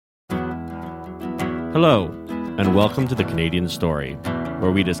Hello, and welcome to The Canadian Story,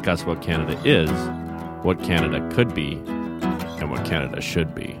 where we discuss what Canada is, what Canada could be, and what Canada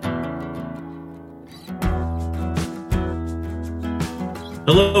should be.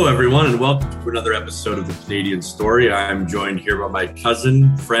 Hello, everyone, and welcome to another episode of The Canadian Story. I'm joined here by my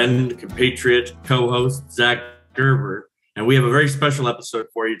cousin, friend, compatriot, co-host, Zach Gerber, and we have a very special episode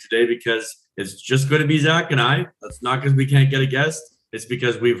for you today because it's just going to be Zach and I. That's not because we can't get a guest. It's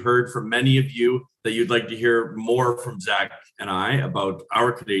because we've heard from many of you that you'd like to hear more from Zach and I about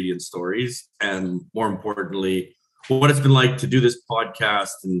our Canadian stories, and more importantly, what it's been like to do this podcast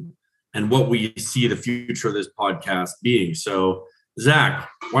and what we see the future of this podcast being. So, Zach,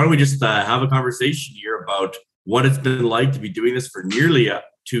 why don't we just have a conversation here about what it's been like to be doing this for nearly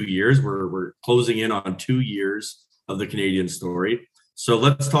 2 years. We're closing in on 2 years of the Canadian Story. So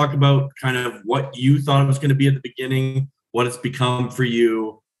let's talk about kind of what you thought it was going to be at the beginning, what it's become for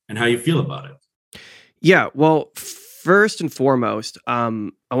you, and how you feel about it. Yeah, well, first and foremost, I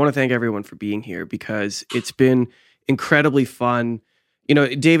want to thank everyone for being here because it's been incredibly fun. You know,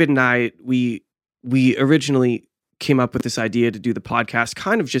 David and I, we originally came up with this idea to do the podcast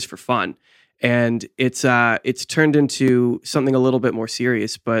kind of just for fun. And it's turned into something a little bit more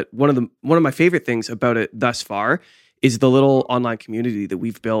serious. But one of my favorite things about it thus far is the little online community that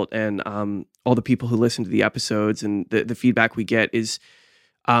we've built, and all the people who listen to the episodes and the feedback we get is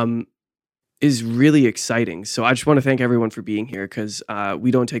really exciting. So I just want to thank everyone for being here because we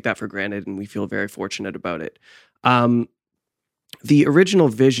don't take that for granted, and we feel very fortunate about it. The original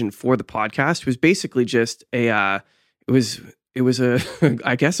vision for the podcast was basically just it was a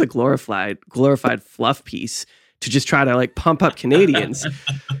I guess a glorified fluff piece to just try to like pump up Canadians.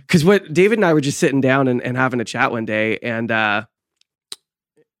 Because what David and I were just sitting down and having a chat one day, and I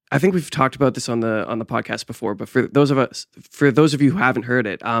think we've talked about this on the podcast before, but for those of you who haven't heard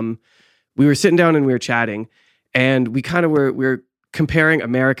it, we were sitting down and we were chatting, and we kind of were comparing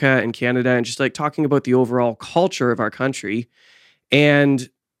America and Canada and just like talking about the overall culture of our country. And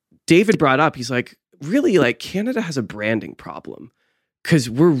David brought up, he's like, really, like, Canada has a branding problem because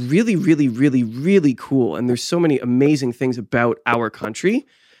we're really, really, really, really cool. And there's so many amazing things about our country,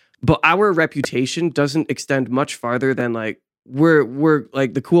 but our reputation doesn't extend much farther than like, we're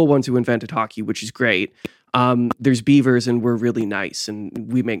like the cool ones who invented hockey, which is great. There's beavers and we're really nice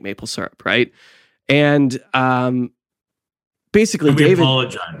and we make maple syrup, right? And basically, David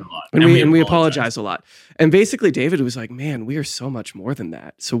apologize a lot. And we apologize a lot. And basically, David was like, man, we are so much more than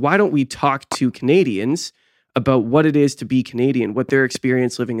that. So why don't we talk to Canadians about what it is to be Canadian, what their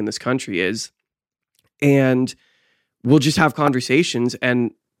experience living in this country is, and we'll just have conversations.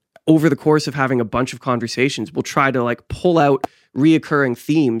 And over the course of having a bunch of conversations, we'll try to like pull out reoccurring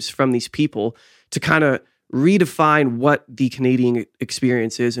themes from these people to kind of redefine what the Canadian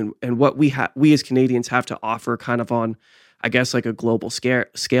experience is and what we as Canadians have to offer kind of on, I guess, like a global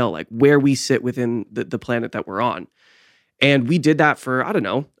scale, like where we sit within the planet that we're on. And we did that for, I don't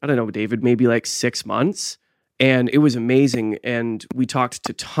know, David, maybe like 6 months. And it was amazing. And we talked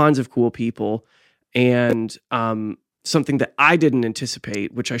to tons of cool people. And something that I didn't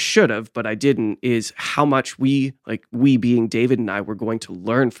anticipate, which I should have, but I didn't, is how much we being David and I, were going to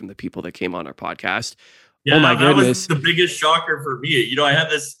learn from the people that came on our podcast. Yeah, oh my goodness. That was the biggest shocker for me. You know, I had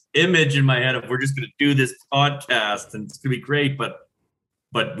this image in my head of we're just going to do this podcast and it's going to be great, but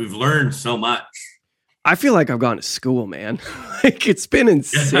we've learned so much. I feel like I've gone to school, man. Like, it's been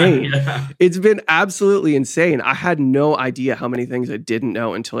insane. Yeah. It's been absolutely insane. I had no idea how many things I didn't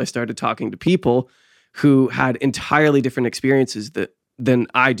know until I started talking to people who had entirely different experiences than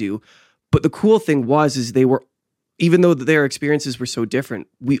I do. But the cool thing is they were, even though their experiences were so different,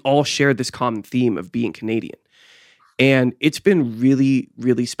 we all shared this common theme of being Canadian. And it's been really,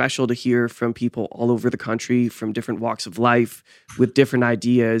 really special to hear from people all over the country from different walks of life with different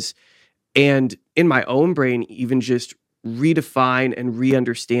ideas. And in my own brain, even just redefine and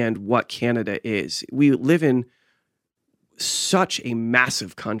re-understand what Canada is. We live in such a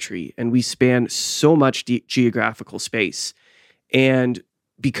massive country and we span so much geographical space. And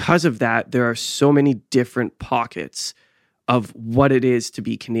because of that, there are so many different pockets of what it is to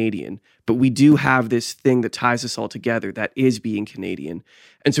be Canadian. But we do have this thing that ties us all together, that is being Canadian.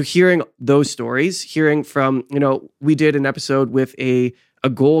 And so hearing those stories, hearing from, you know, we did an episode with a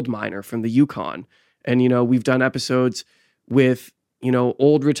gold miner from the Yukon. And, you know, we've done episodes with, you know,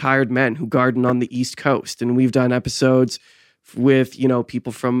 old retired men who garden on the East Coast. And we've done episodes with, you know,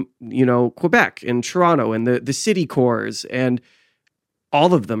 people from, you know, Quebec and Toronto and the city cores, and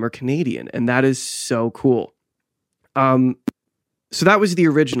all of them are Canadian. And that is so cool. So that was the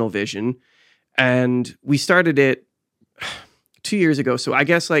original vision. And we started it 2 years ago. So I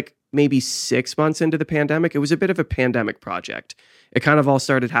guess like maybe 6 months into the pandemic, it was a bit of a pandemic project. It kind of all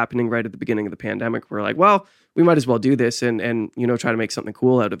started happening right at the beginning of the pandemic. We're like, well, we might as well do this and try to make something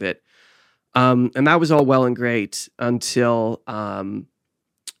cool out of it. And that was all well and great until some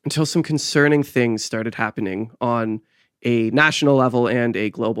concerning things started happening on a national level and a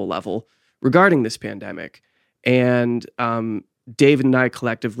global level regarding this pandemic. And David and I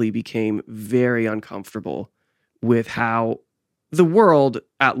collectively became very uncomfortable with how the world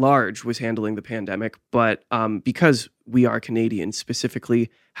at large was handling the pandemic, but because we are Canadians, specifically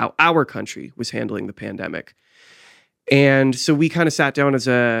how our country was handling the pandemic. And so we kind of sat down as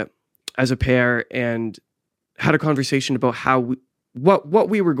a pair and had a conversation about what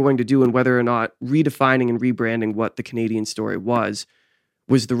we were going to do and whether or not redefining and rebranding what the Canadian story was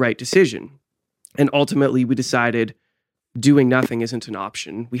the right decision. And ultimately we decided doing nothing isn't an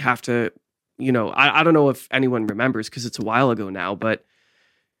option. We have to, I don't know if anyone remembers because it's a while ago now, but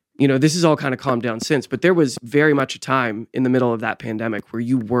this has all kind of calmed down since, but there was very much a time in the middle of that pandemic where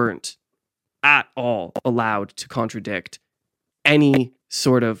you weren't at all allowed to contradict any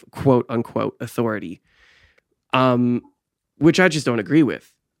sort of quote unquote authority, which I just don't agree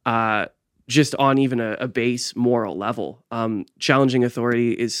with, just on even a base moral level. Challenging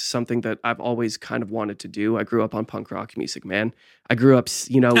authority is something that I've always kind of wanted to do. I grew up on punk rock music, man. I grew up,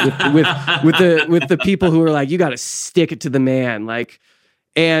 with the people who were like, you got to stick it to the man.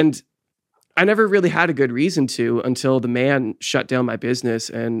 And I never really had a good reason to until the man shut down my business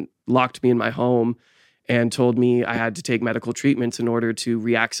and locked me in my home and told me I had to take medical treatments in order to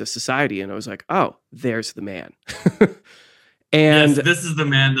reaccess society. And I was like, oh, there's the man. And yes, this is the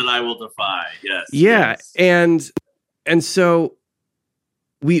man that I will defy. Yes. Yeah. Yes. And so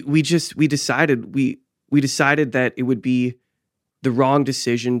we decided that it would be the wrong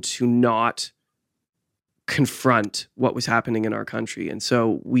decision to not confront what was happening in our country. And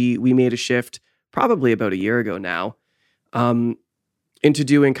so we made a shift probably about a year ago now, into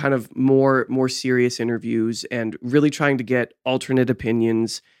doing kind of more serious interviews and really trying to get alternate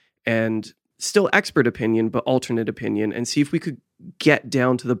opinions and still expert opinion, but alternate opinion, and see if we could get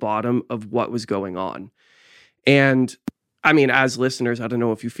down to the bottom of what was going on. And I mean, as listeners, I don't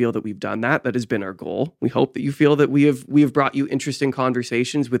know if you feel that we've done that. That has been our goal. We hope that you feel that we have brought you interesting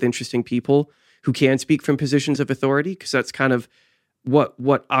conversations with interesting people who can speak from positions of authority, because that's kind of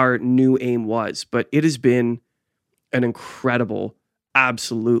what our new aim was. But it has been an incredible,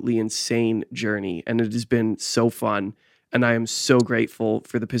 absolutely insane journey, and it has been so fun. And I am so grateful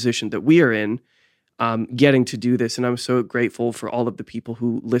for the position that we are in, getting to do this. And I'm so grateful for all of the people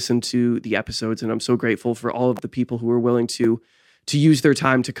who listen to the episodes. And I'm so grateful for all of the people who are willing to use their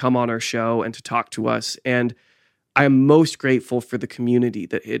time to come on our show and to talk to us. And I am most grateful for the community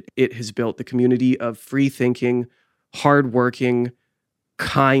that it has built, the community of free-thinking, hardworking,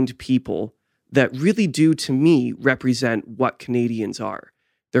 kind people that really do, to me, represent what Canadians are.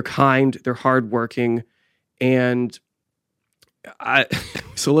 They're kind, they're hardworking, and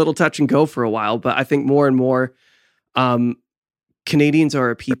it's a little touch and go for a while, but I think more and more Canadians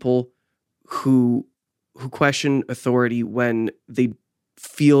are a people who question authority when they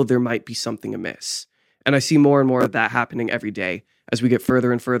feel there might be something amiss. And I see more and more of that happening every day as we get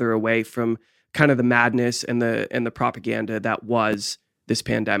further and further away from kind of the madness and the propaganda that was this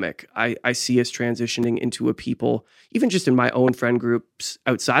pandemic. I see us transitioning into a people, even just in my own friend groups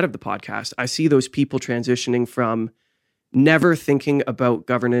outside of the podcast, I see those people transitioning from never thinking about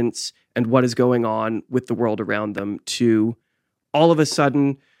governance and what is going on with the world around them to all of a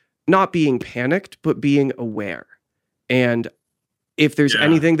sudden not being panicked, but being aware. And if there's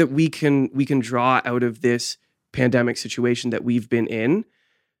anything that we can draw out of this pandemic situation that we've been in,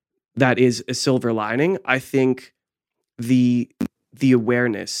 that is a silver lining, I think the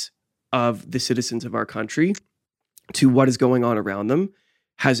awareness of the citizens of our country to what is going on around them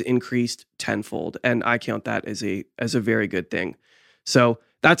has increased tenfold, and I count that as a very good thing. So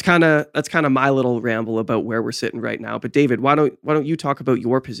that's kind of my little ramble about where we're sitting right now. But David, why don't you talk about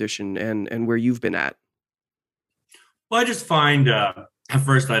your position and where you've been at? Well, I just find at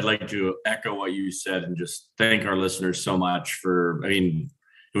first I'd like to echo what you said and just thank our listeners so much for. I mean,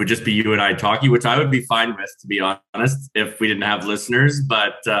 it would just be you and I talking, which I would be fine with, to be honest, if we didn't have listeners.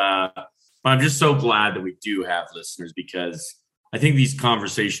 But I'm just so glad that we do have listeners, because I think these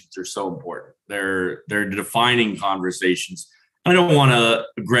conversations are so important. They're defining conversations. I don't want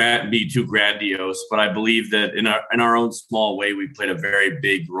to be too grandiose, but I believe that in our own small way, we played a very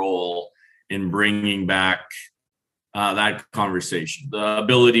big role in bringing back that conversation, the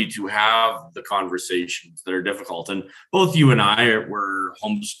ability to have the conversations that are difficult. And both you and I were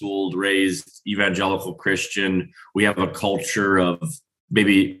homeschooled, raised evangelical Christian. We have a culture of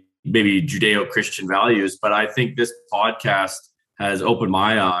maybe Judeo-Christian values, but I think this podcast has opened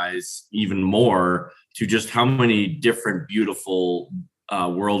my eyes even more to just how many different beautiful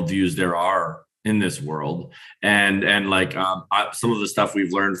worldviews there are in this world. And some of the stuff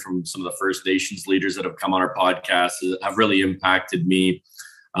we've learned from some of the First Nations leaders that have come on our podcast have really impacted me.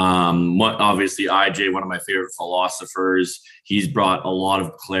 Obviously IJ, one of my favorite philosophers, he's brought a lot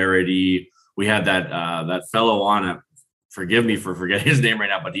of clarity. We had that fellow on, forgive me for forgetting his name right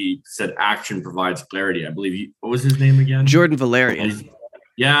now, but he said action provides clarity. I believe what was his name again? Jordan Valerian.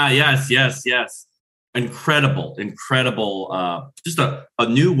 Yes. Incredible. Just a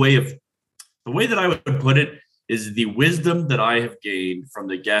new way of, the way that I would put it is the wisdom that I have gained from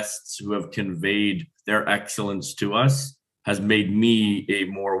the guests who have conveyed their excellence to us has made me a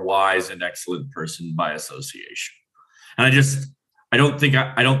more wise and excellent person by association. And I don't think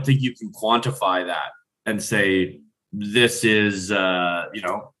you can quantify that and say this is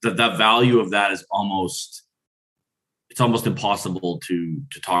the value of that is almost impossible to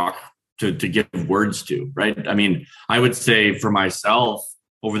talk to give words to, right? I mean, I would say for myself,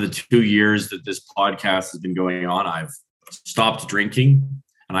 over the 2 years that this podcast has been going on, I've stopped drinking,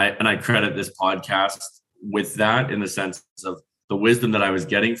 and I credit this podcast with that, in the sense of the wisdom that I was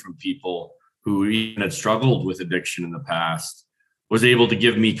getting from people who even had struggled with addiction in the past, was able to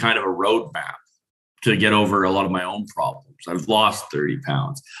give me kind of a roadmap to get over a lot of my own problems. I've lost 30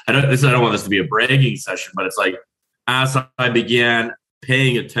 pounds. I don't want this to be a bragging session, but it's like, as I began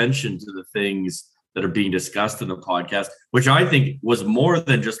paying attention to the things that are being discussed in the podcast, which I think was more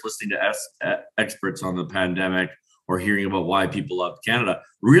than just listening to experts on the pandemic or hearing about why people love Canada.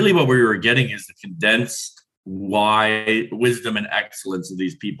 Really what we were getting is the condensed wisdom and excellence of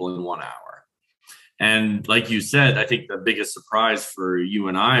these people in 1 hour. And like you said, I think the biggest surprise for you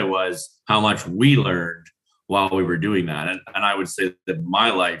and I was how much we learned while we were doing that. And I would say that my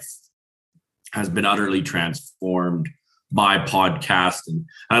life has been utterly transformed by podcasting. And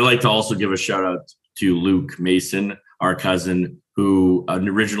I'd like to also give a shout out to Luke Mason, our cousin, who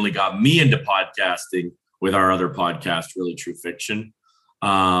originally got me into podcasting with our other podcast, Really True Fiction.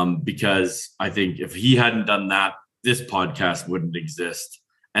 Because I think if he hadn't done that, this podcast wouldn't exist.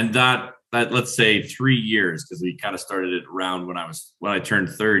 And that let's say 3 years, because we kind of started it around when I turned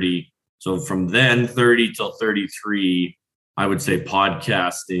 30. So from then 30 till 33, I would say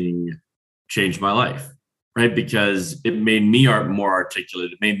podcasting changed my life. Right? Because it made me more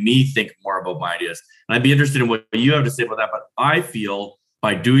articulate. It made me think more about my ideas. And I'd be interested in what you have to say about that. But I feel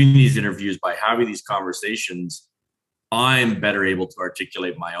by doing these interviews, by having these conversations, I'm better able to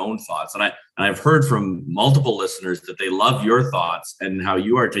articulate my own thoughts. And I've heard from multiple listeners that they love your thoughts and how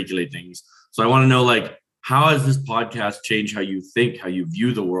you articulate things. So I want to know, like, how has this podcast changed how you think, how you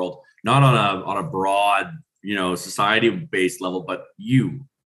view the world, not on a broad, society-based level, but you?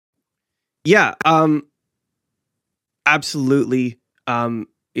 Yeah. Absolutely.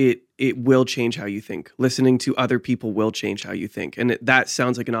 It will change how you think. Listening to other people will change how you think. And that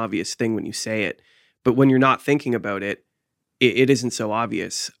sounds like an obvious thing when you say it, but when you're not thinking about it, it isn't so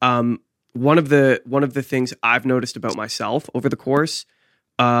obvious. One of the things I've noticed about myself over the course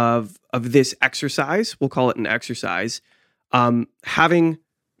of this exercise, we'll call it an exercise, having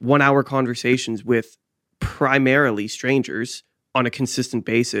 1 hour conversations with primarily strangers on a consistent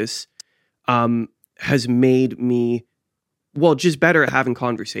basis, has made me, just better at having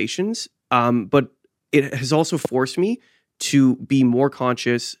conversations. But it has also forced me to be more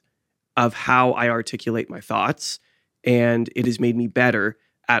conscious of how I articulate my thoughts. And it has made me better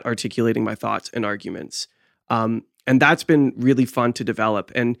at articulating my thoughts and arguments. And that's been really fun to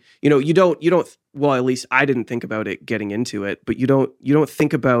develop. And, you don't, well, at least I didn't think about it getting into it, but you don't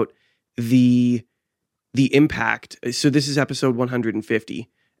think about the impact. So this is episode 150.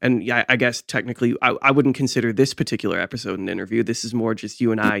 And yeah, I guess technically I wouldn't consider this particular episode an interview. This is more just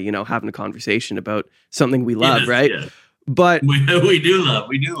you and I, having a conversation about something we love, right? Yeah. But we do love.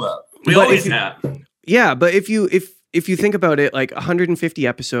 We always have. Yeah, but if you think about it, like 150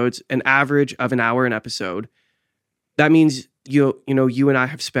 episodes, an average of an hour an episode, that means you and I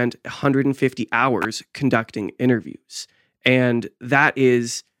have spent 150 hours conducting interviews. And that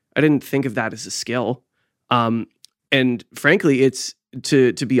is, I didn't think of that as a skill. And frankly, it's,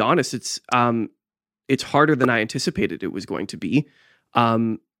 to be honest, it's harder than I anticipated it was going to be.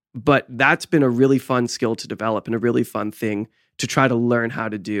 But that's been a really fun skill to develop and a really fun thing to try to learn how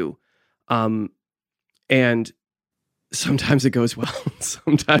to do. And sometimes it goes well,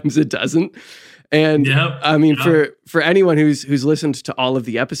 sometimes it doesn't. And yep, I mean, for anyone who's listened to all of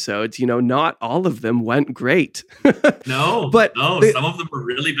the episodes, not all of them went great. No, some of them were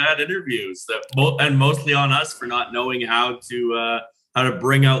really bad interviews and mostly on us for not knowing how to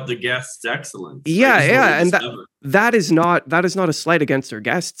bring out the guest's excellence. Yeah, and that is not a slight against our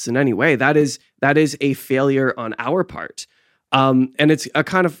guests in any way. That is a failure on our part. And it's a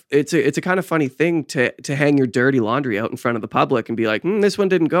kind of funny thing to hang your dirty laundry out in front of the public and be like, this one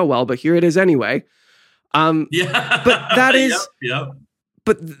didn't go well, but here it is anyway. Yeah, but that is, yep.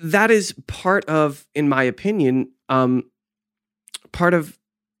 But that is part of, in my opinion, part of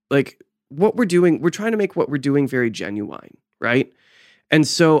like what we're doing. We're trying to make what we're doing very genuine, right? And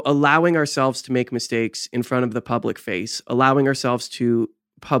so allowing ourselves to make mistakes in front of the public face, allowing ourselves to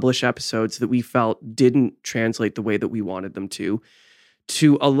publish episodes that we felt didn't translate the way that we wanted them to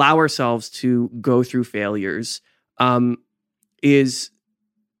allow ourselves to go through failures, is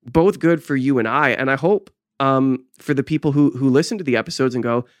both good for you and I. And I hope for the people who listen to the episodes and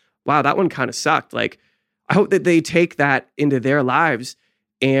go, wow, that one kind of sucked. Like, I hope that they take that into their lives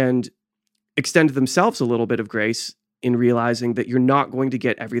and extend themselves a little bit of grace in realizing that you're not going to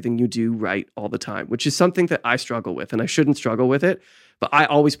get everything you do right all the time, which is something that I struggle with, and I shouldn't struggle with it. But I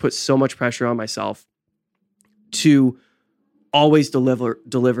always put so much pressure on myself to always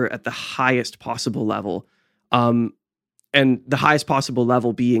deliver at the highest possible level. And the highest possible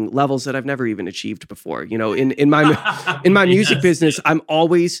level being levels that I've never even achieved before. In my music business, I'm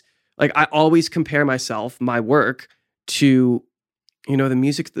always like, I always compare my work to, the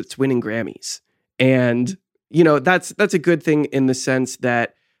music that's winning Grammys. And, that's a good thing in the sense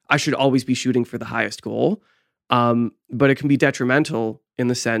that I should always be shooting for the highest goal. But it can be detrimental in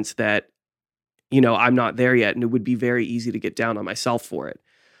the sense that, I'm not there yet, and it would be very easy to get down on myself for it.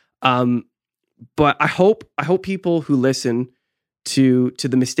 But I hope people who listen to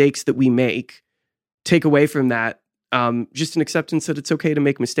the mistakes that we make take away from that just an acceptance that it's okay to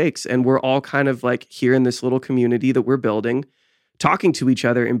make mistakes, and we're all kind of like here in this little community that we're building, talking to each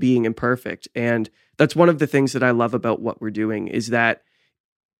other and being imperfect. And that's one of the things that I love about what we're doing, is that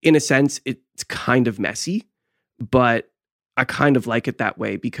in a sense it's kind of messy, but I kind of like it that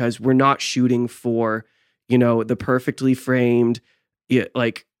way, because we're not shooting for, the perfectly framed,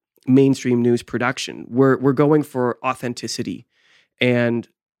 like mainstream news production. We're going for authenticity, and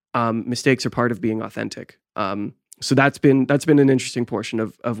mistakes are part of being authentic. So that's been an interesting portion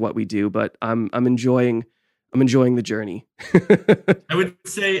of what we do, but I'm enjoying the journey. I would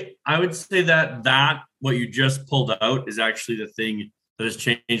say that what you just pulled out is actually the thing that has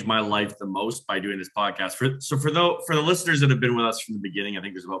changed my life the most by doing this podcast. For the listeners that have been with us from the beginning, I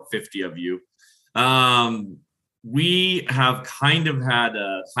think there's about 50 of you. We have kind of had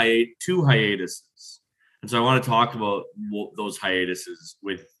two hiatuses. And so I want to talk about those hiatuses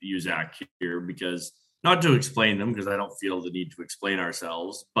with you, Zach, here, because not to explain them, because I don't feel the need to explain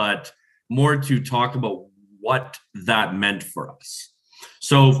ourselves, but more to talk about what that meant for us.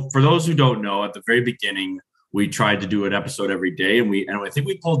 So for those who don't know, at the very beginning, we tried to do an episode every day, and I think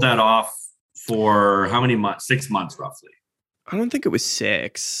we pulled that off for how many months? 6 months, roughly. I don't think it was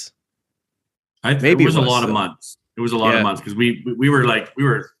 6. Maybe it was a lot of months. It was a lot of months, because we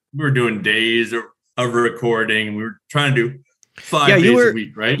were doing days of recording, and we were trying to do 5 days a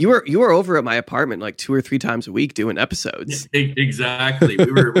week, right? You were over at my apartment like 2 or 3 times a week doing episodes. Exactly.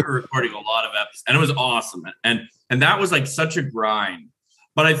 We were recording a lot of episodes, and it was awesome. And that was like such a grind.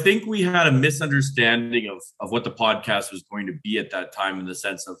 But I think we had a misunderstanding of what the podcast was going to be at that time, in the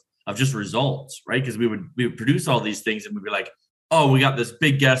sense of just results, right? Because we would produce all these things, and we'd be like, oh, we got this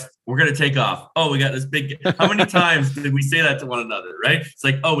big guest, we're going to take off. Oh, we got this big, how many times did we say that to one another, right? It's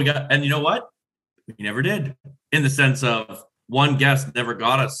like, oh, and you know what? We never did, in the sense of one guest never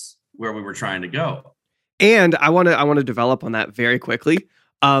got us where we were trying to go. And I want to develop on that very quickly.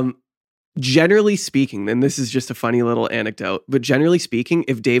 Generally speaking, and this is just a funny little anecdote, but generally speaking,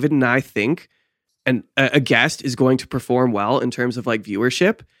 if David and I think a guest is going to perform well in terms of like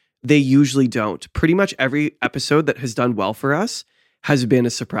viewership, they usually don't. Pretty much every episode that has done well for us has been a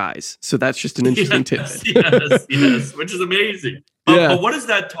surprise. So that's just an interesting tidbit. Yes, which is amazing. But what has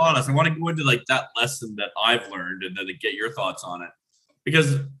that taught us? I want to go into like that lesson that I've learned, and then to get your thoughts on it.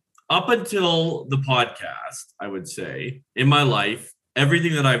 Because up until the podcast, I would say, in my life,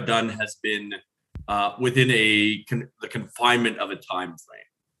 everything that I've done has been within the confinement of a time frame,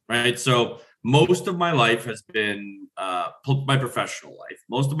 right? So most of my life has been my professional life.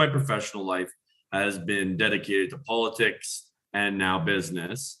 Most of my professional life has been dedicated to politics and now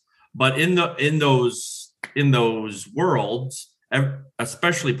business. But in those worlds,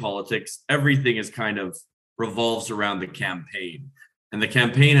 especially politics, everything is kind of revolves around the campaign. And the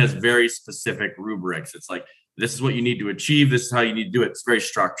campaign has very specific rubrics. It's like, this is what you need to achieve. This is how you need to do it. It's very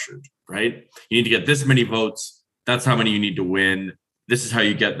structured, right? You need to get this many votes. That's how many you need to win. This is how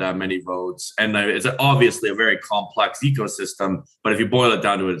you get that many votes. And it's obviously a very complex ecosystem, but if you boil it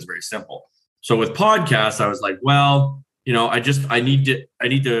down to it, it's very simple. So with podcasts, I was like, well, I need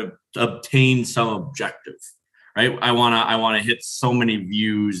to obtain some objective, right? I want to hit so many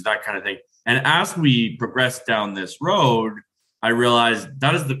views, that kind of thing. And as we progressed down this road, I realized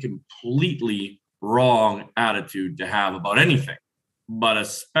that is the completely wrong attitude to have about anything, but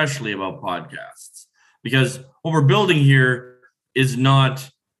especially about podcasts. Because what we're building here is not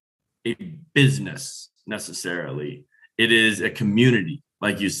a business necessarily. It is a community,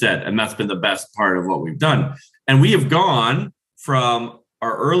 like you said, and that's been the best part of what we've done. And we have gone from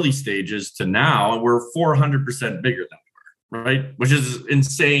our early stages to now, and we're 400% bigger than we were, right? Which is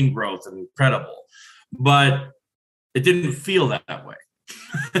insane growth and incredible. But it didn't feel that way.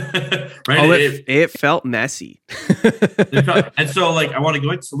 Right? Oh, it felt messy. And so I want to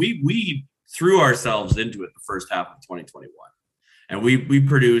go into, so we threw ourselves into it the first half of 2021. And we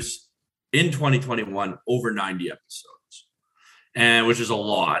produced in 2021 over 90 episodes, and which is a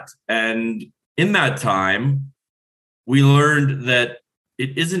lot. And in that time, we learned that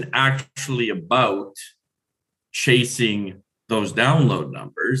it isn't actually about chasing those download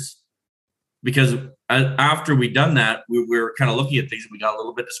numbers, because after we'd done that, we were kind of looking at things and we got a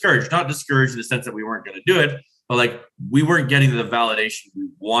little bit discouraged. Not discouraged in the sense that we weren't going to do it, but we weren't getting the validation we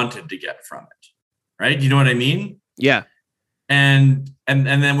wanted to get from it. Right? Do you know what I mean? Yeah. And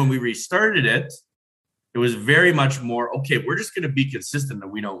then when we restarted it, it was very much more, okay, we're just going to be consistent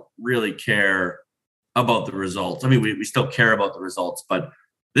and we don't really care about the results. I mean, we still care about the results, but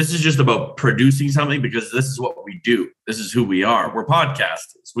this is just about producing something because this is what we do. This is who we are. We're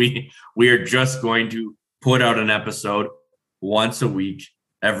podcasters. We are just going to put out an episode once a week,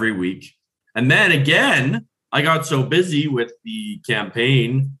 every week. And then again, I got so busy with the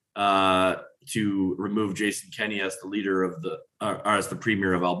campaign to remove Jason Kenney as the leader of as the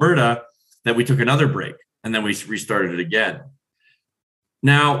premier of Alberta, that we took another break and then we restarted it again.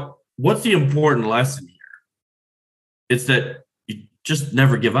 Now, what's the important lesson here? It's that you just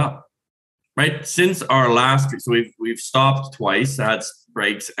never give up, right? Since our last, so we've stopped twice, had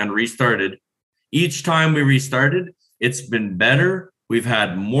breaks and restarted. Each time we restarted, it's been better. We've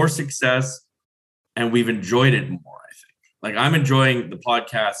had more success and we've enjoyed it more. I'm enjoying the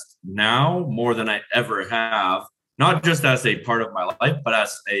podcast now more than I ever have, not just as a part of my life, but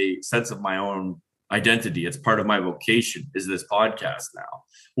as a sense of my own identity. It's part of my vocation, is this podcast now.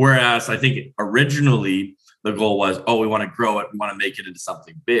 Whereas I think originally the goal was, we want to grow it. We want to make it into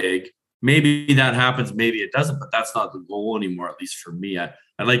something big. Maybe that happens, maybe it doesn't, but that's not the goal anymore, at least for me. I'd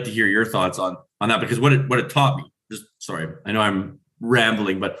like to hear your thoughts on that, because what it taught me, sorry, I know I'm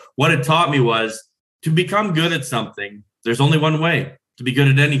rambling, but what it taught me was to become good at something. There's only one way to be good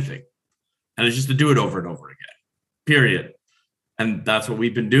at anything, and it's just to do it over and over again, period. And that's what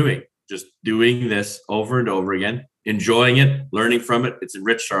we've been doing, just doing this over and over again, enjoying it, learning from it. It's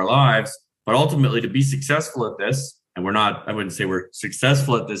enriched our lives, but ultimately to be successful at this, and I wouldn't say we're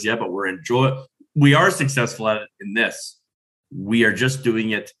successful at this yet, but we are successful at it in this. We are just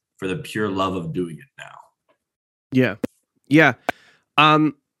doing it for the pure love of doing it now. Yeah. Yeah.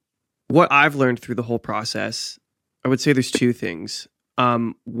 What I've learned through the whole process, I would say there's two things.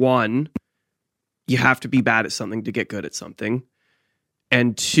 One, you have to be bad at something to get good at something.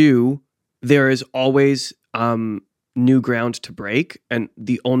 And two, there is always new ground to break. And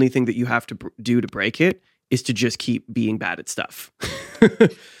the only thing that you have to do to break it is to just keep being bad at stuff.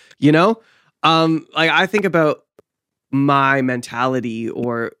 I think about my mentality,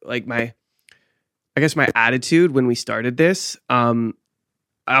 or my attitude when we started this.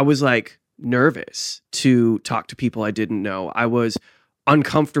 I was nervous to talk to people I didn't know. I was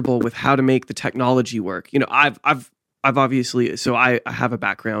uncomfortable with how to make the technology work. I've obviously, so I have a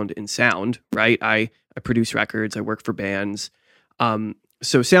background in sound, right? I produce records, I work for bands.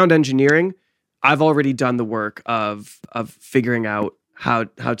 So sound engineering, I've already done the work of figuring out how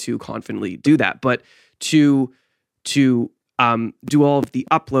to confidently do that. But to do all of the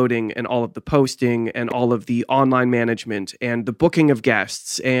uploading and all of the posting and all of the online management and the booking of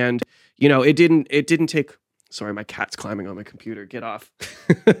guests, and it didn't take. Sorry, my cat's climbing on my computer. Get off.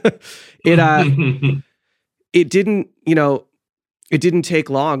 It didn't take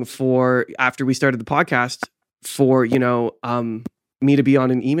long for, after we started the podcast, for me to be on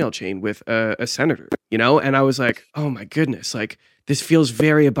an email chain with a senator, and I was like, oh my goodness, this feels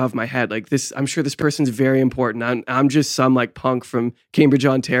very above my head. Like this, I'm sure this person's very important. I'm just some like punk from Cambridge,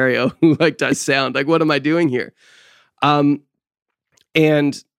 Ontario who like does sound. Like, what am I doing here?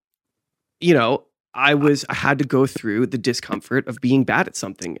 And you know, I had to go through the discomfort of being bad at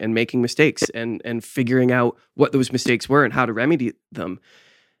something and making mistakes and figuring out what those mistakes were and how to remedy them.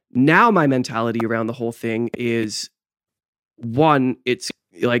 Now my mentality around the whole thing is, one, it's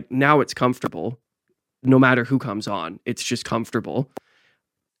like now it's comfortable. No matter who comes on, it's just comfortable.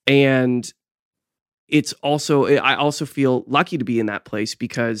 And it's also, I also feel lucky to be in that place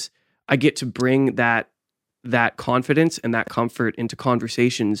because I get to bring that confidence and that comfort into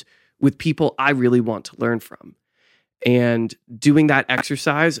conversations with people I really want to learn from. And doing that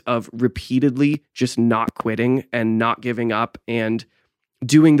exercise of repeatedly just not quitting and not giving up and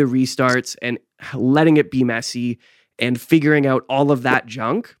doing the restarts and letting it be messy and figuring out all of that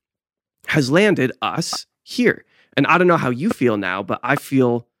junk has landed us here. And I don't know how you feel now, but I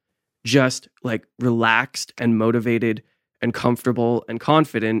feel just like relaxed and motivated and comfortable and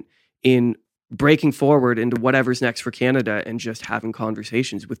confident in breaking forward into whatever's next for Canada and just having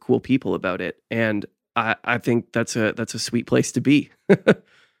conversations with cool people about it. And I think that's a sweet place to be.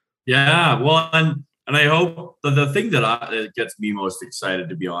 Yeah, well, and I hope the thing that gets me most excited,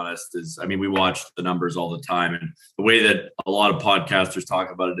 to be honest, is, I mean, we watch the numbers all the time, and the way that a lot of podcasters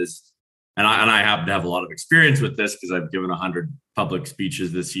talk about it is, and I happen to have a lot of experience with this because I've given 100 public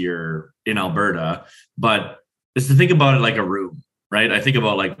speeches this year in Alberta, but it's to think about it like a room, right? I think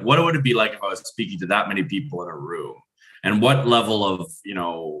about like, what would it be like if I was speaking to that many people in a room, and what level of, you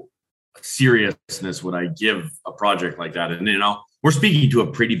know, seriousness would I give a project like that? And, you know, we're speaking to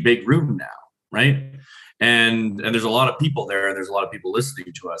a pretty big room now, right? And there's a lot of people there, and there's a lot of people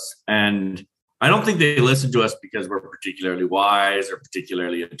listening to us. And I don't think they listen to us because we're particularly wise or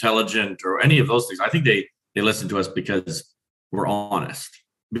particularly intelligent or any of those things. I think they listen to us because we're honest,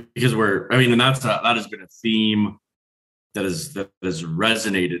 because and that has been a theme that has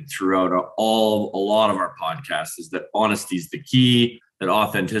resonated throughout a lot of our podcasts, is that honesty is the key, that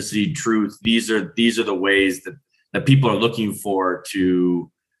authenticity, truth, these are the ways that people are looking for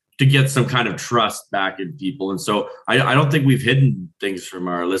to get some kind of trust back in people. And so I don't think we've hidden things from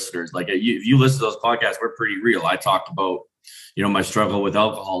our listeners. Like, if you listen to those podcasts, we're pretty real. I talked about, you know, my struggle with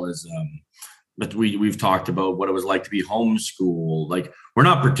alcoholism, but we've talked about what it was like to be homeschooled. Like, we're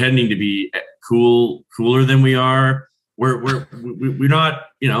not pretending to be cooler than we are. We're not,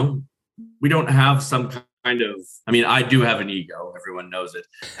 you know, we don't have some kind of, I mean, I do have an ego, everyone knows it,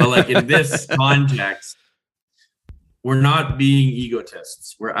 but like in this context, we're not being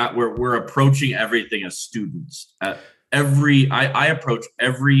egotists. We're approaching everything as students. I approach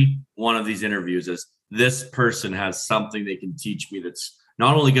every one of these interviews as, this person has something they can teach me that's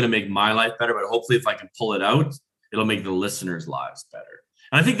not only going to make my life better, but hopefully if I can pull it out, it'll make the listeners' lives better.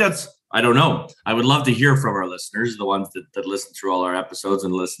 And I think that's, I don't know, I would love to hear from our listeners, the ones that listen through all our episodes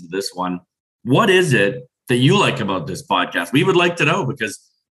and listen to this one. What is it that you like about this podcast? We would like to know,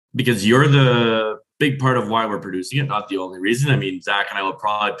 because you're the big part of why we're producing it, not the only reason. I mean, Zach and I will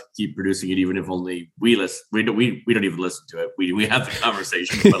probably keep producing it even if only we listen. We don't even listen to it. We have the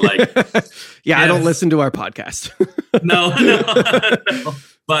conversation, but like, yeah, yes. I don't listen to our podcast. No.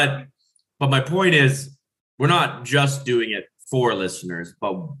 But my point is, we're not just doing it for listeners,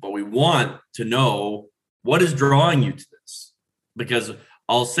 but we want to know what is drawing you to this. Because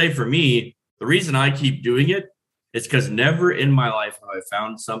I'll say, for me, the reason I keep doing it is because never in my life have I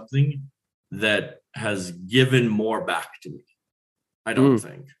found something that has given more back to me. I don't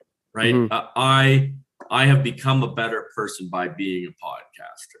think, right? Mm-hmm. I have become a better person by being a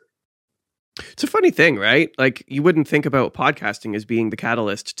podcaster. It's a funny thing, right? Like, you wouldn't think about podcasting as being the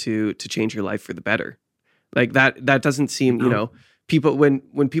catalyst to change your life for the better. Like that doesn't seem, you know, people,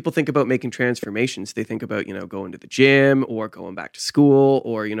 when people think about making transformations, they think about, you know, going to the gym or going back to school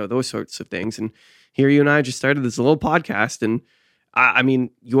or, you know, those sorts of things. And here you and I just started this little podcast, and I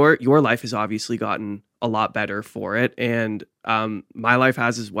mean, your life has obviously gotten a lot better for it, and my life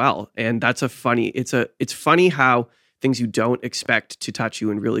has as well. And that's it's funny how things you don't expect to touch you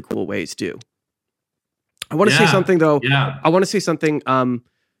in really cool ways do. I want to say something though. Yeah. I want to say something.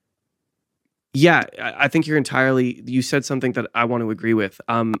 Yeah, I think you said something that I want to agree with.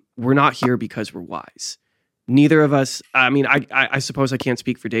 We're not here because we're wise. Neither of us, I mean, I suppose I can't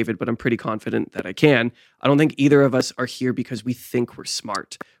speak for David, but I'm pretty confident that I can. I don't think either of us are here because we think we're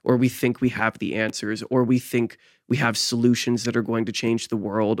smart, or we think we have the answers, or we think we have solutions that are going to change the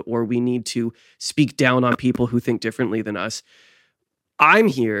world, or we need to speak down on people who think differently than us. I'm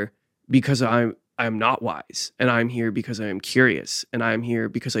here because I'm not wise, and I'm here because I am curious, and I'm here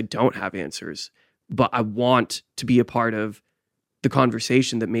because I don't have answers, but I want to be a part of the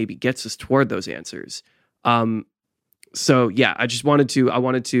conversation that maybe gets us toward those answers. So yeah, I wanted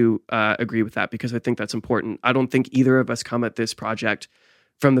to agree with that because I think that's important. I don't think either of us come at this project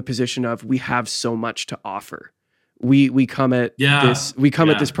from the position of we have so much to offer. We come at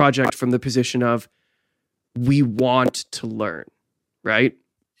this project from the position of we want to learn, right?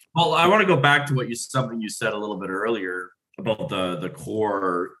 Well, I want to go back to something you said a little bit earlier about the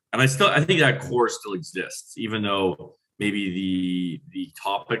core, and I think that core still exists, even though maybe the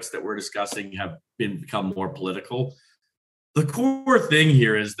topics that we're discussing have become more political. The core thing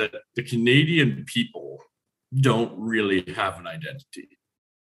here is that the Canadian people don't really have an identity,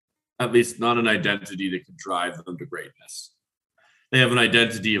 at least not an identity that could drive them to greatness. They have an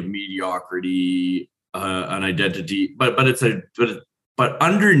identity of mediocrity, an identity, but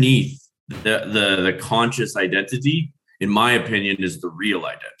underneath the conscious identity, in my opinion, is the real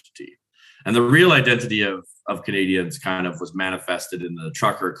identity. And the real identity of Canadians kind of was manifested in the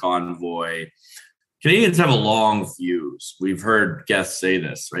trucker convoy. Canadians have a long fuse. We've heard guests say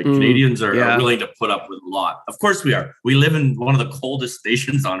this, right? Canadians are willing to put up with a lot. Of course we are. We live in one of the coldest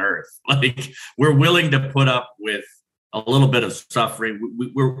nations on earth. Like, we're willing to put up with a little bit of suffering.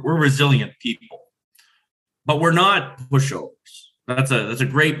 We're resilient people, but we're not pushovers. That's a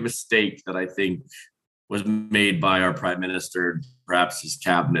great mistake that I think was made by our prime minister, perhaps his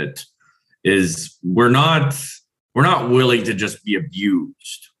cabinet, is we're not willing to just be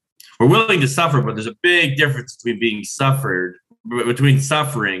abused. We're willing to suffer, but there's a big difference between suffering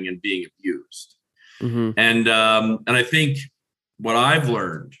and being abused. Mm-hmm. And I think what I've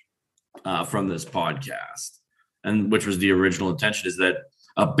learned from this podcast, and which was the original intention, is that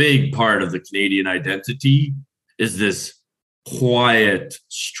a big part of the Canadian identity is this quiet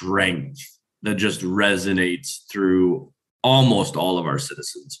strength that just resonates through almost all of our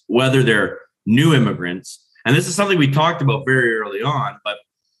citizens, whether they're new immigrants. And this is something we talked about very early on, but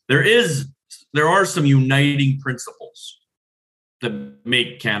there are some uniting principles that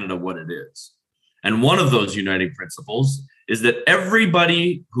make Canada what it is. And one of those uniting principles is that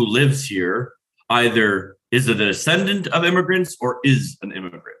everybody who lives here either is a descendant of immigrants or is an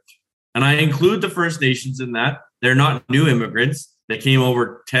immigrant. And I include the First Nations in that. They're not new immigrants. They came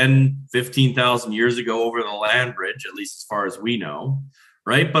over 10, 15,000 years ago over the land bridge, at least as far as we know,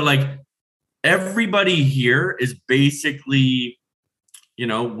 right? But like, everybody here is basically,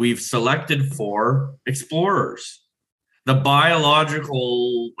 we've selected for explorers. The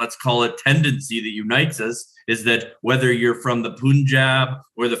biological, let's call it, tendency that unites us is that whether you're from the Punjab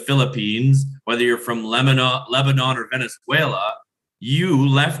or the Philippines, whether you're from Lebanon or Venezuela, you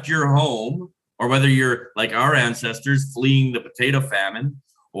left your home, or whether you're like our ancestors fleeing the potato famine,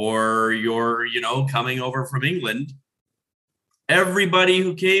 or you're, coming over from England, everybody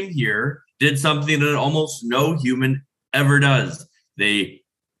who came here did something that almost no human ever does. They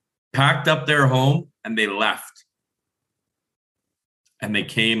packed up their home and they left. And they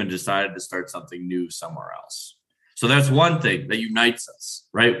came and decided to start something new somewhere else. So that's one thing that unites us,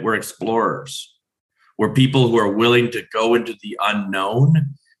 right? We're explorers. We're people who are willing to go into the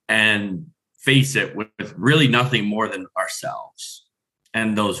unknown and face it with really nothing more than ourselves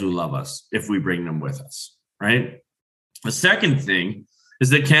and those who love us if we bring them with us, right? The second thing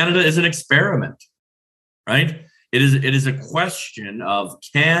is that Canada is an experiment, right? It is a question of,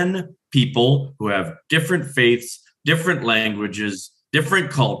 can people who have different faiths, different languages,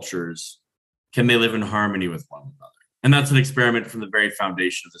 different cultures, can they live in harmony with one another? And that's an experiment from the very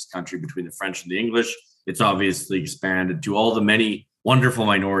foundation of this country between the French and the English. It's obviously expanded to all the many wonderful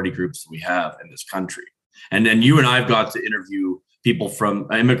minority groups that we have in this country. And then you and I have got to interview people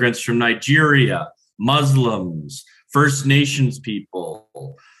from immigrants from Nigeria, Muslims, First Nations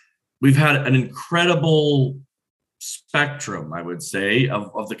people. We've had an incredible spectrum, I would say,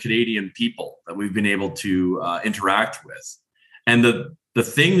 of the Canadian people that we've been able to interact with. And the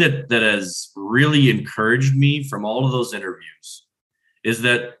thing that has really encouraged me from all of those interviews is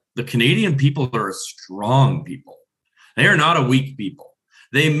that the Canadian people are a strong people. They are not a weak people.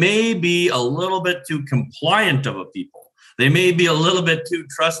 They may be a little bit too compliant of a people. They may be a little bit too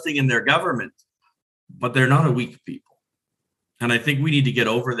trusting in their government, but they're not a weak people. And I think we need to get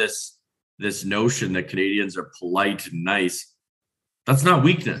over this notion that Canadians are polite and nice. That's not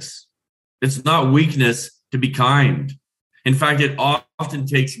weakness. It's not weakness to be kind. In fact, it often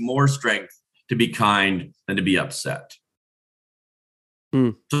takes more strength to be kind than to be upset.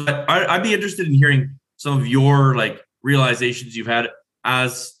 So I'd be interested in hearing some of your realizations you've had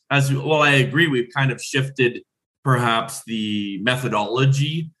as well. I agree, we've kind of shifted perhaps the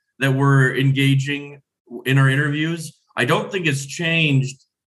methodology that we're engaging in our interviews. I don't think it's changed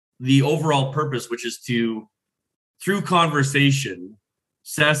the overall purpose, which is to through conversation,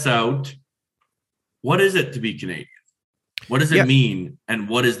 suss out what is it to be Canadian? What does it mean? And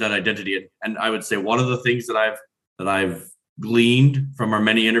what is that identity? And I would say one of the things that I've gleaned from our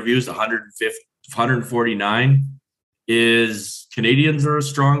many interviews, 149, is Canadians are a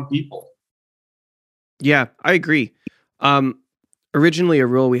strong people. Yeah, I agree. Originally, a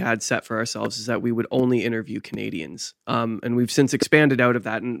rule we had set for ourselves is that we would only interview Canadians. And we've since expanded out of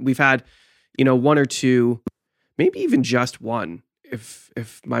that. And we've had, one or two, maybe even just one,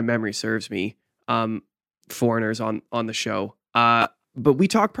 if my memory serves me, foreigners on the show. But we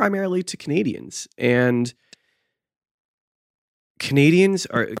talk primarily to Canadians, and Canadians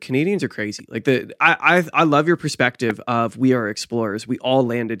are crazy. Like I love your perspective of we are explorers. We all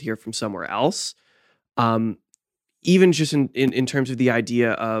landed here from somewhere else. Even just in terms of the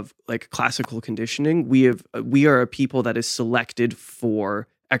idea of like classical conditioning, we are a people that is selected for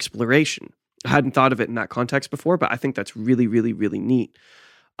exploration. I hadn't thought of it in that context before, but I think that's really, really, really neat.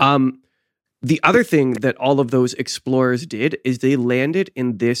 The other thing that all of those explorers did is they landed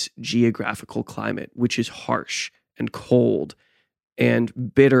in this geographical climate, which is harsh and cold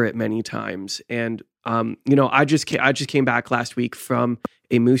and bitter at many times. And I just came back last week from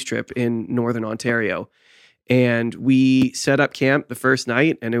a moose trip in Northern Ontario, and we set up camp the first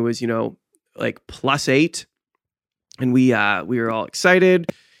night, and it was like +8, and we were all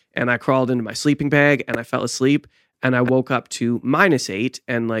excited, and I crawled into my sleeping bag and I fell asleep. And I woke up to -8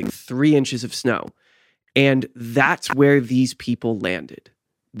 and like 3 inches of snow. And that's where these people landed.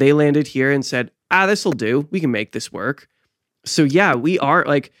 They landed here and said, this'll do. We can make this work. So yeah, we are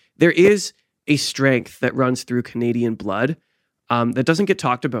like, there is a strength that runs through Canadian blood that doesn't get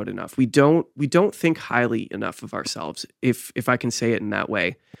talked about enough. We don't think highly enough of ourselves, if I can say it in that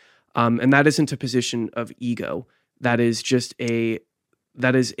way. And that isn't a position of ego. That is just a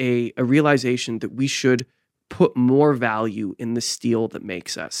realization that we should put more value in the steel that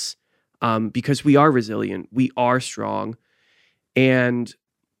makes us, because we are resilient, we are strong. And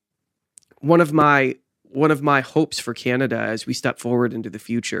one of my hopes for Canada as we step forward into the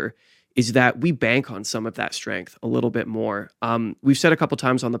future is that we bank on some of that strength a little bit more. We've said a couple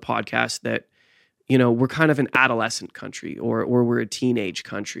times on the podcast that we're kind of an adolescent country, or we're a teenage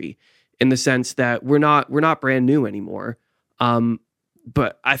country, in the sense that we're not brand new anymore.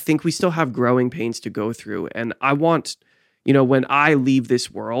 But I think we still have growing pains to go through. And I want, when I leave this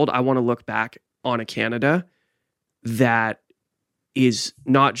world, I want to look back on a Canada that is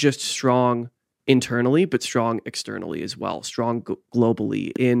not just strong internally, but strong externally as well, strong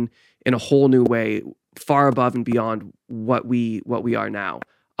globally in a whole new way, far above and beyond what we are now.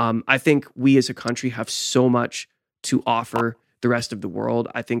 I think we as a country have so much to offer the rest of the world.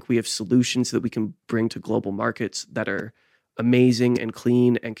 I think we have solutions that we can bring to global markets that are amazing and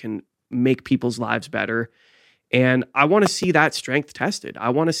clean and can make people's lives better. And I want to see that strength tested. I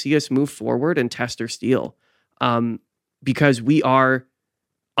want to see us move forward and test our steel, because we are,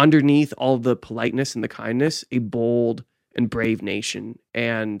 underneath all the politeness and the kindness, a bold and brave nation.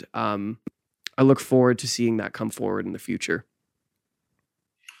 And I look forward to seeing that come forward in the future.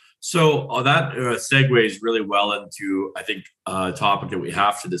 So that segues really well into, I think, a topic that we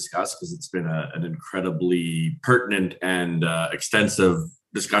have to discuss, because it's been an incredibly pertinent and extensive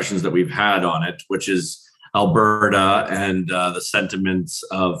discussions that we've had on it, which is Alberta and the sentiments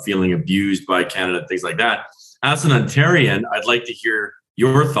of feeling abused by Canada, things like that. As an Ontarian, I'd like to hear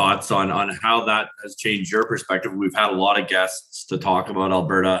your thoughts on how that has changed your perspective. We've had a lot of guests to talk about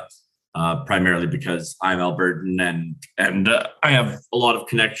Alberta, primarily because I'm Albertan and I have a lot of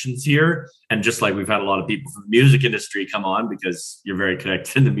connections here. And just like we've had a lot of people from the music industry come on, because you're very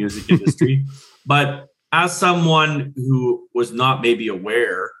connected in the music industry. But as someone who was not maybe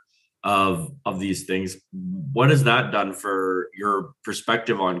aware of these things, what has that done for your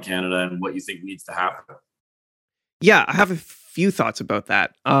perspective on Canada and what you think needs to happen? Yeah, I have a few thoughts about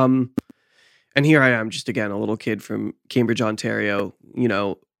that. And here I am, just again, a little kid from Cambridge, Ontario,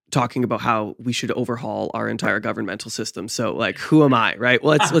 talking about how we should overhaul our entire governmental system. So like, who am I, right?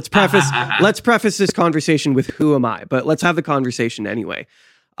 Well, let's preface this conversation with who am I, but let's have the conversation anyway.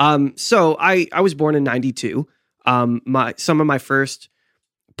 So I was born in 92. Some of my first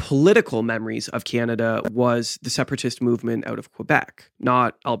political memories of Canada was the separatist movement out of Quebec,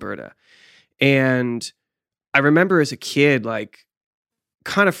 not Alberta. And I remember as a kid, like,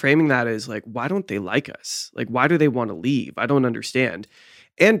 kind of framing that as like, why don't they like us? Like, why do they want to leave? I don't understand.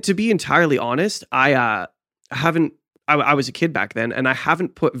 And to be entirely honest, I was a kid back then, and I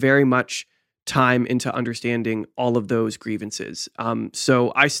haven't put very much time into understanding all of those grievances.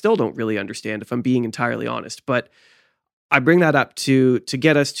 So I still don't really understand, if I'm being entirely honest. But I bring that up to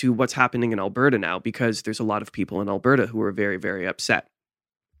get us to what's happening in Alberta now, because there's a lot of people in Alberta who are very, very upset.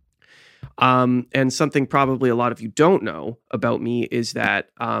 And something probably a lot of you don't know about me is that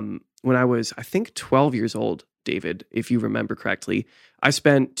when I was, I think, 12 years old, David, if you remember correctly, I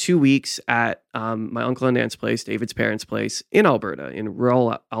spent 2 weeks at my uncle and aunt's place, David's parents' place in Alberta, in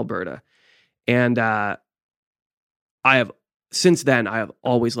rural Alberta. And since then, I have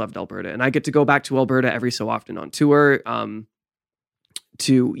always loved Alberta. And I get to go back to Alberta every so often on tour,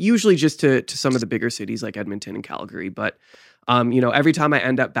 to usually just to some of the bigger cities like Edmonton and Calgary. But, every time I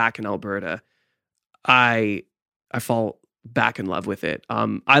end up back in Alberta, I fall back in love with it.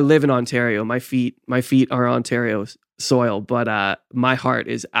 I live in Ontario. My feet are Ontario soil, but my heart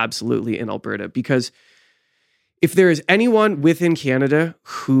is absolutely in Alberta, because if there is anyone within Canada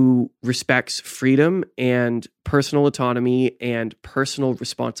who respects freedom and personal autonomy and personal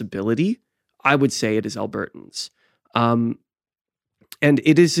responsibility, I would say it is Albertans. And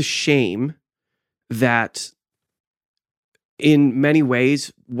it is a shame that in many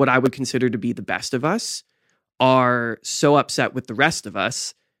ways, what I would consider to be the best of us are so upset with the rest of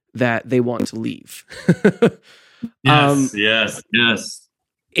us that they want to leave. Yes.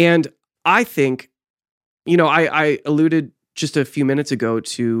 And I think, I alluded just a few minutes ago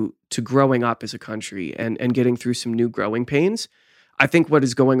to growing up as a country and getting through some new growing pains. I think what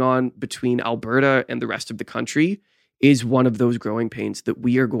is going on between Alberta and the rest of the country is one of those growing pains that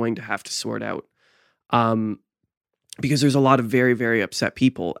we are going to have to sort out. Because there's a lot of very, very upset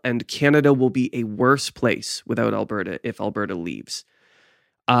people, and Canada will be a worse place without Alberta if Alberta leaves.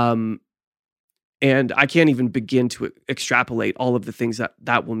 And I can't even begin to extrapolate all of the things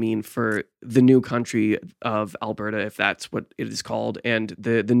that will mean for the new country of Alberta, if that's what it is called, and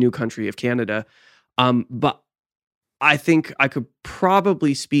the new country of Canada. But I think I could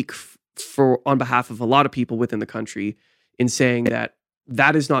probably speak on behalf of a lot of people within the country in saying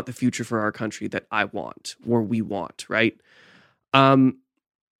that is not the future for our country that I want or we want, right?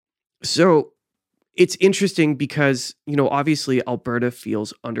 So it's interesting because, obviously Alberta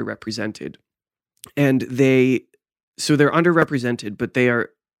feels underrepresented. And they're underrepresented, but they are,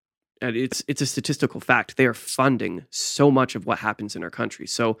 and it's a statistical fact, they are funding so much of what happens in our country.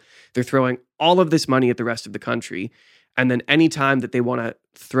 So they're throwing all of this money at the rest of the country. And then anytime that they want to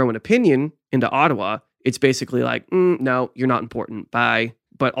throw an opinion into Ottawa, it's basically like, no, you're not important. Bye.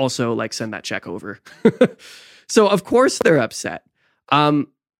 But also like send that check over. So of course they're upset. But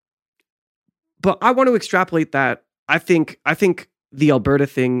I want to extrapolate that. I think the Alberta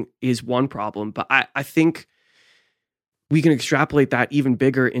thing is one problem, but I think we can extrapolate that even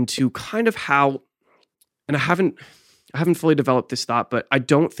bigger into kind of how, and I haven't fully developed this thought, but I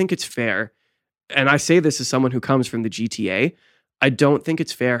don't think it's fair. And I say this as someone who comes from the GTA. I don't think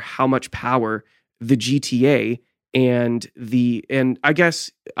it's fair how much power the GTA and I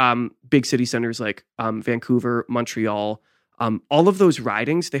guess big city centers like Vancouver, Montreal, all of those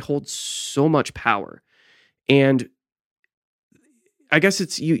ridings, they hold so much power. And I guess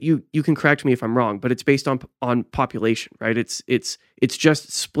it's you can correct me if I'm wrong, but it's based on population, right? It's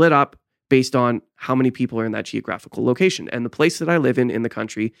just split up based on how many people are in that geographical location. And the place that I live in the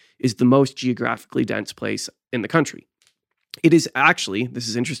country is the most geographically dense place in the country. It is actually, this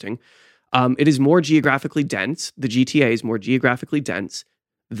is interesting, it is more geographically dense. The GTA is more geographically dense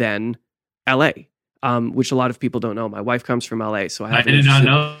than LA, which a lot of people don't know. My wife comes from LA, so I did not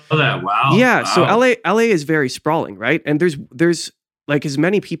know that. Wow. Yeah, wow. So LA is very sprawling, right? And there's like as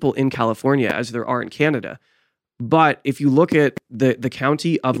many people in California as there are in Canada. But if you look at the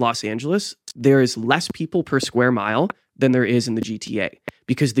county of Los Angeles, there is less people per square mile than there is in the GTA,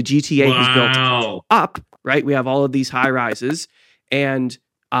 because the GTA is built up, right? We have all of these high rises, and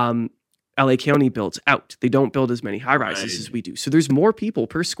LA County builds out. They don't build as many high rises as we do. So there's more people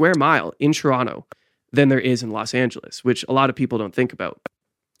per square mile in Toronto than there is in Los Angeles, which a lot of people don't think about.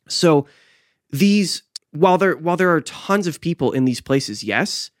 So while there are tons of people in these places,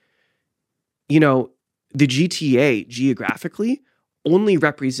 yes, the GTA geographically only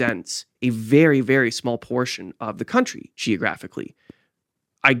represents a very, very small portion of the country geographically.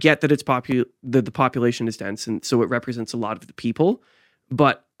 I get that the population is dense, and so it represents a lot of the people,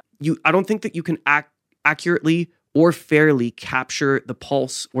 but I don't think that you can accurately or fairly capture the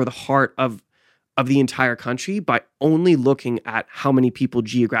pulse or the heart of the entire country by only looking at how many people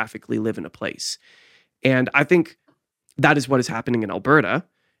geographically live in a place. And I think that is what is happening in Alberta.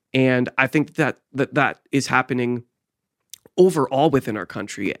 And I think that is happening overall within our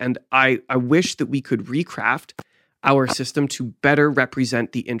country. And I wish that we could recraft our system to better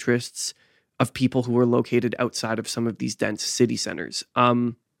represent the interests of people who are located outside of some of these dense city centers.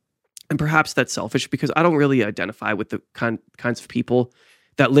 And perhaps that's selfish because I don't really identify with the kinds of people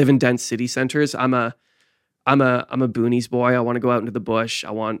that live in dense city centers. I'm a boonies boy. I want to go out into the bush.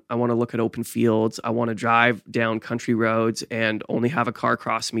 I want to look at open fields. I want to drive down country roads and only have a car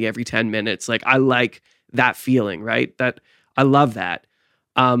cross me every 10 minutes. Like, I like that feeling, right? That I love that.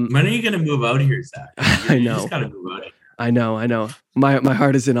 When are you going to move out here, Zach? I know. You just got to move out here. I know. My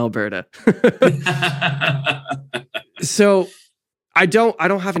heart is in Alberta. So I don't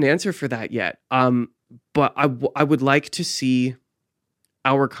have an answer for that yet. But I would like to see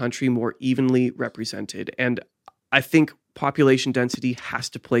our country more evenly represented. And I think population density has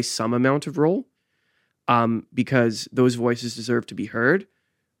to play some amount of role, because those voices deserve to be heard.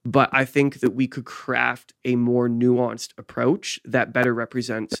 But I think that we could craft a more nuanced approach that better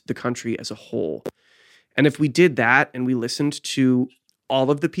represents the country as a whole. And if we did that and we listened to all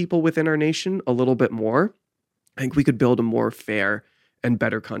of the people within our nation a little bit more, I think we could build a more fair and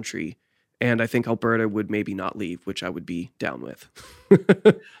better country. And I think Alberta would maybe not leave, which I would be down with.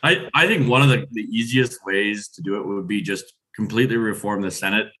 I think one of the easiest ways to do it would be just completely reform the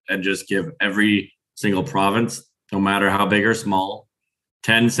Senate and just give every single province, no matter how big or small,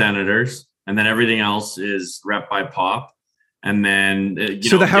 10 senators, and then everything else is rep by pop. And then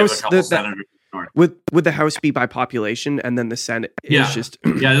the House, would the House be by population, and then the Senate is just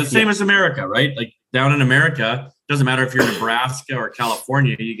the same as America, right? Like down in America, doesn't matter if you're Nebraska or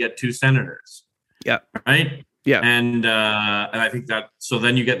California, you get 2 senators. Yeah. Right. Yeah. And I think that so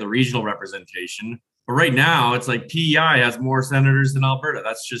then you get the regional representation. But right now, it's like PEI has more senators than Alberta.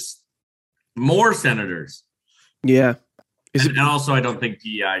 That's just more senators. Yeah. And also, I don't think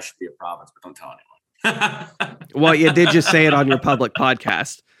PEI should be a province, but don't tell anyone. Well, you did just say it on your public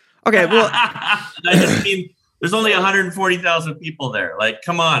podcast. Okay, well, I just mean there's only 140,000 people there. Like,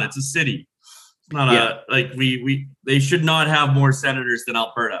 come on, it's a city. It's not they should not have more senators than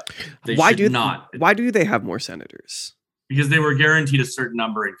Alberta. Why do they have more senators? Because they were guaranteed a certain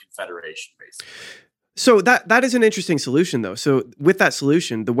number in Confederation, basically. So that is an interesting solution, though. So with that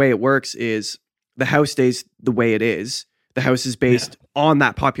solution, the way it works is the House stays the way it is. The House is based on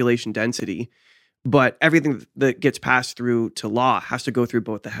that population density, but everything that gets passed through to law has to go through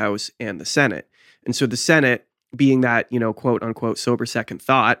both the House and the Senate. And so the Senate, being that, quote unquote, sober second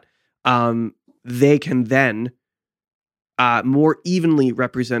thought, they can then more evenly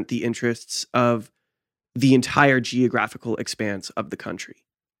represent the interests of the entire geographical expanse of the country.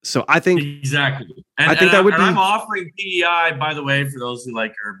 So I think exactly. I'm offering PEI, by the way, for those who are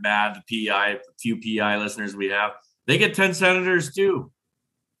mad at PEI, few PEI listeners we have. They get 10 senators too,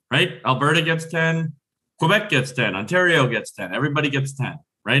 right? Alberta gets 10, Quebec gets 10, Ontario gets 10, everybody gets 10,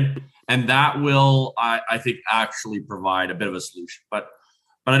 right? And that will, I think, actually provide a bit of a solution. But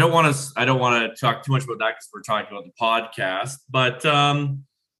I don't want to talk too much about that because we're talking about the podcast. But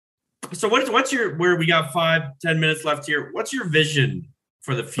so what's your, where we got 5-10 minutes left here? What's your vision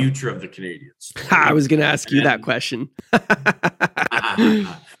for the future of the Canadians? I was going to ask you that question.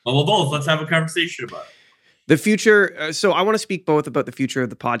 Well, both. Let's have a conversation about it. The future. So I want to speak both about the future of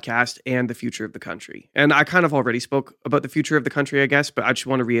the podcast and the future of the country. And I kind of already spoke about the future of the country, I guess, but I just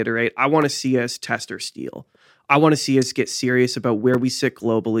want to reiterate. I want to see us test our steel. I want to see us get serious about where we sit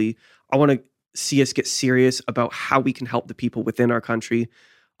globally. I want to see us get serious about how we can help the people within our country.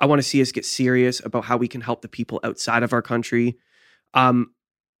 I want to see us get serious about how we can help the people outside of our country. I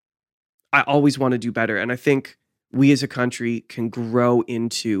always want to do better. And I think we as a country can grow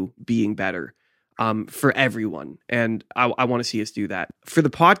into being better. For everyone. And I want to see us do that. For the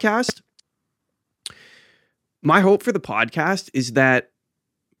podcast, my hope for the podcast is that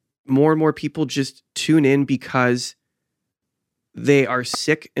more and more people just tune in because they are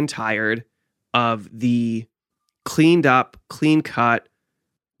sick and tired of the cleaned up, clean cut,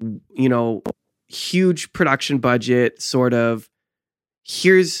 huge production budget sort of,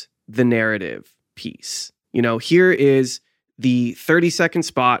 here's the narrative piece. Here is the 30-second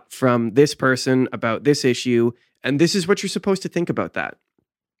spot from this person about this issue, and this is what you're supposed to think about that.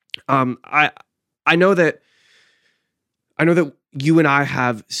 I know that you and I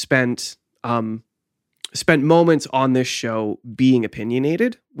have spent moments on this show being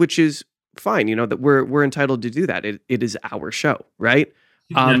opinionated, which is fine. That we're entitled to do that. It is our show, right?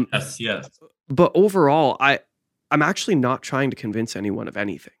 Yes. But overall, I'm actually not trying to convince anyone of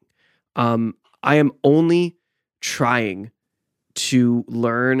anything. I am only trying to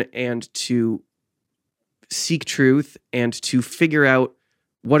learn and to seek truth and to figure out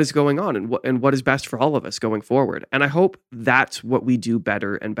what is going on and what is best for all of us going forward. And I hope that's what we do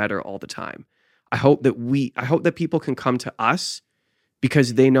better and better all the time. I hope that people can come to us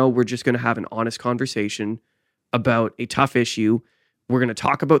because they know we're just going to have an honest conversation about a tough issue We're going to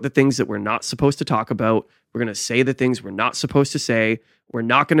talk about the things that we're not supposed to talk about. We're going to say the things we're not supposed to say. We're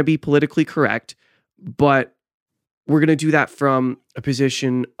not going to be politically correct, but we're going to do that from a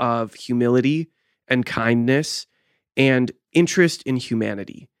position of humility and kindness and interest in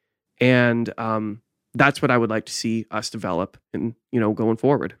humanity. And that's what I would like to see us develop and, going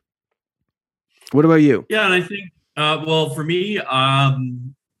forward. What about you? Yeah, and I think, well, for me,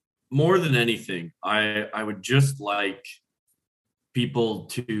 more than anything, I would just like people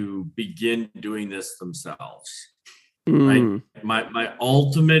to begin doing this themselves. Right? My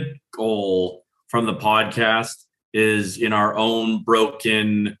ultimate goal from the podcast is, in our own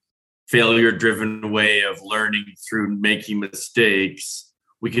broken, failure-driven way of learning through making mistakes,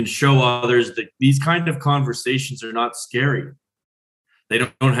 we can show others that these kind of conversations are not scary. They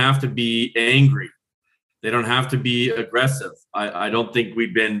don't have to be angry. They don't have to be aggressive. I don't think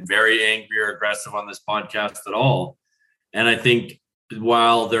we've been very angry or aggressive on this podcast at all. And I think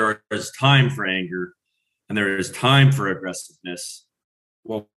while there is time for anger and there is time for aggressiveness,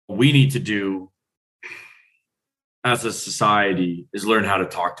 what we need to do as a society is learn how to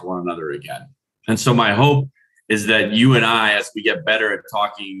talk to one another again. And so my hope is that you and I, as we get better at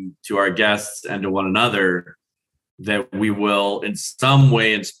talking to our guests and to one another, that we will in some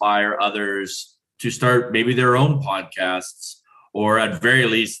way inspire others to start maybe their own podcasts, or at very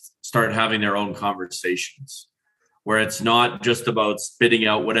least start having their own conversations, where it's not just about spitting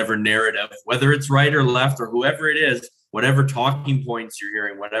out whatever narrative, whether it's right or left or whoever it is, whatever talking points you're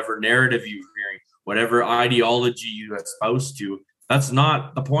hearing, whatever narrative you're hearing, whatever ideology you espouse to. That's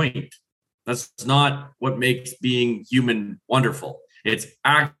not the point. That's not what makes being human wonderful. It's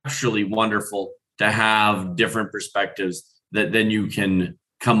actually wonderful to have different perspectives that then you can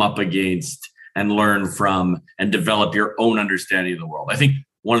come up against and learn from and develop your own understanding of the world. I think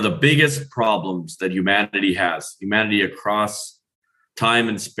one of the biggest problems that humanity has, humanity across time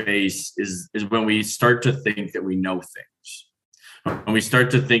and space, is when we start to think that we know things, when we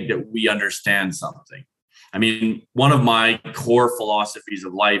start to think that we understand something. I mean, one of my core philosophies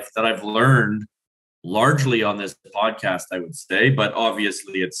of life that I've learned largely on this podcast, I would say, but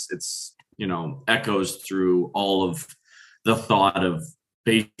obviously it's echoes through all of the thought of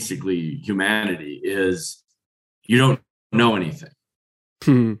basically humanity, is you don't know anything.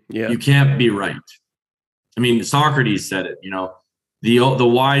 Yeah. You can't be right. I mean, Socrates said it, the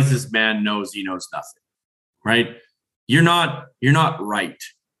wisest man knows he knows nothing, right? You're not right.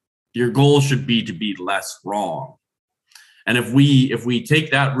 Your goal should be to be less wrong. And if we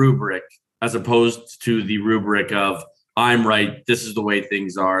take that rubric as opposed to the rubric of I'm right, this is the way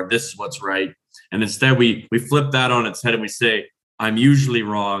things are, this is what's right, and instead we flip that on its head and we say, I'm usually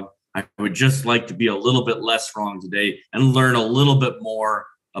wrong. I would just like to be a little bit less wrong today and learn a little bit more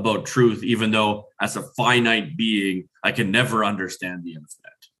about truth, even though as a finite being, I can never understand the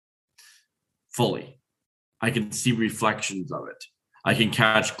infinite fully. I can see reflections of it. I can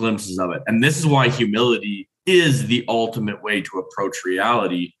catch glimpses of it. And this is why humility is the ultimate way to approach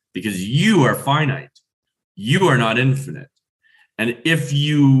reality, because you are finite. You are not infinite. And if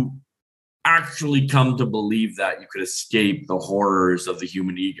you actually come to believe that, you could escape the horrors of the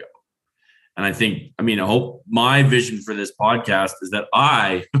human ego. And I hope my vision for this podcast is that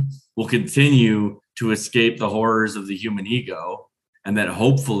I will continue to escape the horrors of the human ego, and that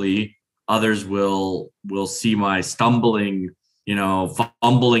hopefully others will see my stumbling,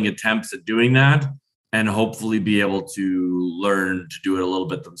 fumbling attempts at doing that, and hopefully be able to learn to do it a little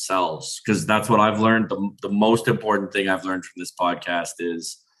bit themselves. Because that's what I've learned. The most important thing I've learned from this podcast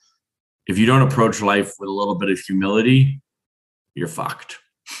is if you don't approach life with a little bit of humility, you're fucked.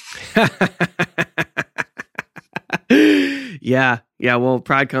 Yeah. Well,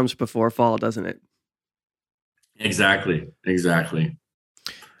 pride comes before fall, doesn't it? Exactly.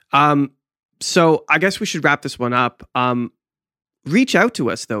 So I guess we should wrap this one up. Reach out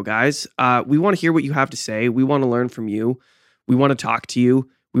to us though, guys. We want to hear what you have to say. We want to learn from you. We want to talk to you.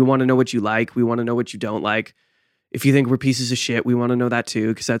 We want to know what you like. We want to know what you don't like. If you think we're pieces of shit, we want to know that too,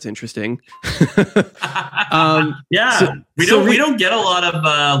 because that's interesting. Yeah, we don't get a lot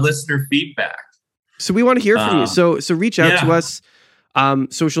of listener feedback, so we want to hear from you. So reach out to us,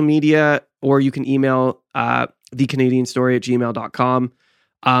 social media, or you can email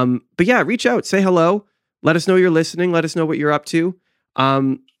thecanadianstory@gmail.com. But yeah, reach out, say hello, let us know you're listening, let us know what you're up to,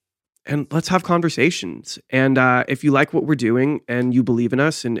 and let's have conversations. And if you like what we're doing and you believe in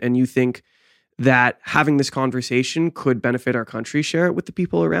us and you think that having this conversation could benefit our country, share it with the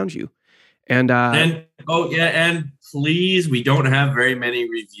people around you. And please, we don't have very many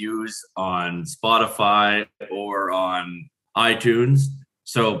reviews on Spotify or on iTunes.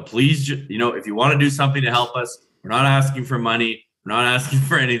 So please, if you want to do something to help us, we're not asking for money. We're not asking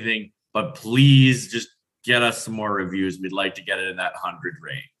for anything, but please just get us some more reviews. We'd like to get it in that 100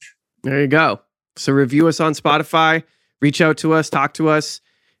 range. There you go. So review us on Spotify, reach out to us, talk to us,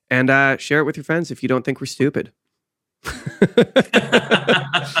 and share it with your friends if you don't think we're stupid.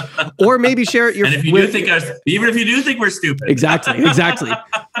 Or maybe share it even if you do think we're stupid. Exactly.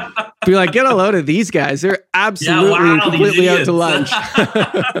 Be like, get a load of these guys. They're absolutely and completely out to lunch.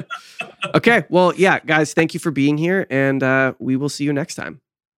 Okay. Well, yeah, guys, thank you for being here, and we will see you next time.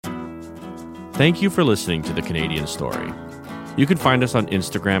 Thank you for listening to The Canadian Story. You can find us on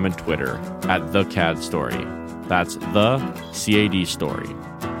Instagram and Twitter at The CAD Story. That's The CAD Story.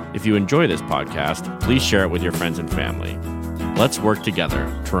 If you enjoy this podcast, please share it with your friends and family. Let's work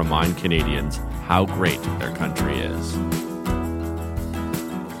together to remind Canadians how great their country is.